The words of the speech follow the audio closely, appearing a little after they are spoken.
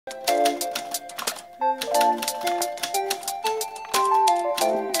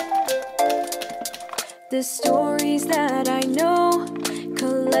The stories that I know,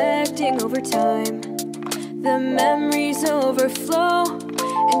 collecting over time. The memories overflow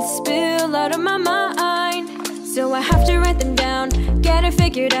and spill out of my mind. So I have to write them down, get it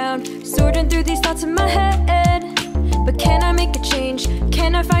figured out, sorting through these thoughts in my head. But can I make a change?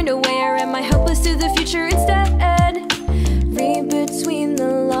 Can I find a way, or am I helpless to the future instead? Read between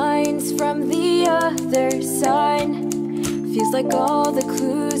the lines from the other side. Feels like all the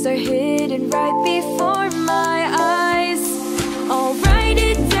clues are hidden right before my eyes. I'll write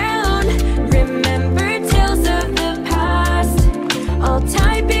it down, remember tales of the past. I'll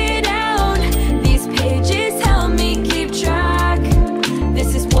type it out, these pages help me keep track.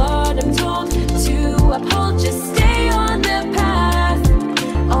 This is what I'm told to uphold, just stay on the path.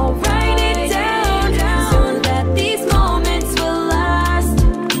 I'll write it down so that these moments will last.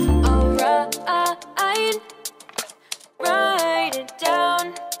 I'll write it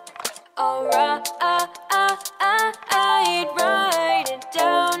down. I'll write it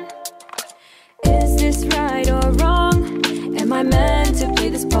down. Is this right or wrong? Am I meant to play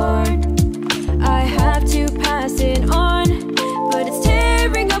this part? I have to pass it on, but it's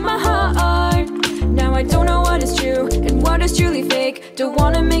tearing up my heart. Now I don't know what is true and what is truly fake. Don't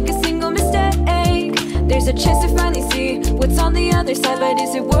wanna make a single mistake. There's a chance to finally see what's on the other side, but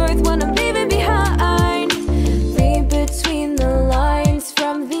is it worth what I'm leaving behind? Read between the lines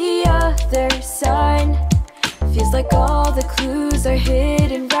from the other side. Feels like all the clues are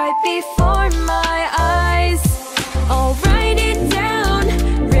hidden right before my